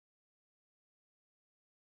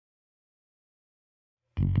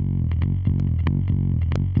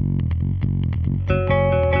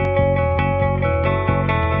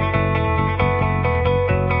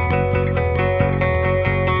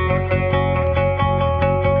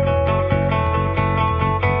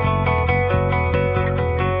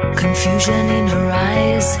Confusion in her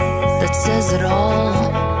eyes that says it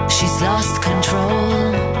all. She's lost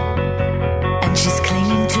control, and she's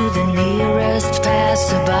clinging to the nearest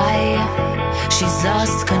passerby. She's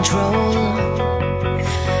lost control,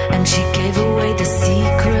 and she gave away the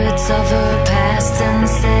secrets of her past and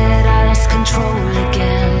said, I lost control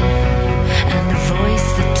again. And the voice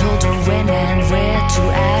that told her when and where to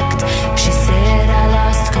act, she said, I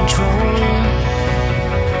lost control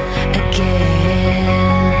again.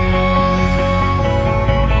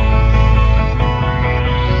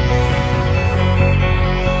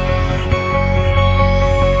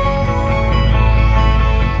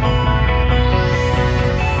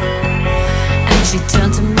 She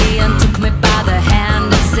turned to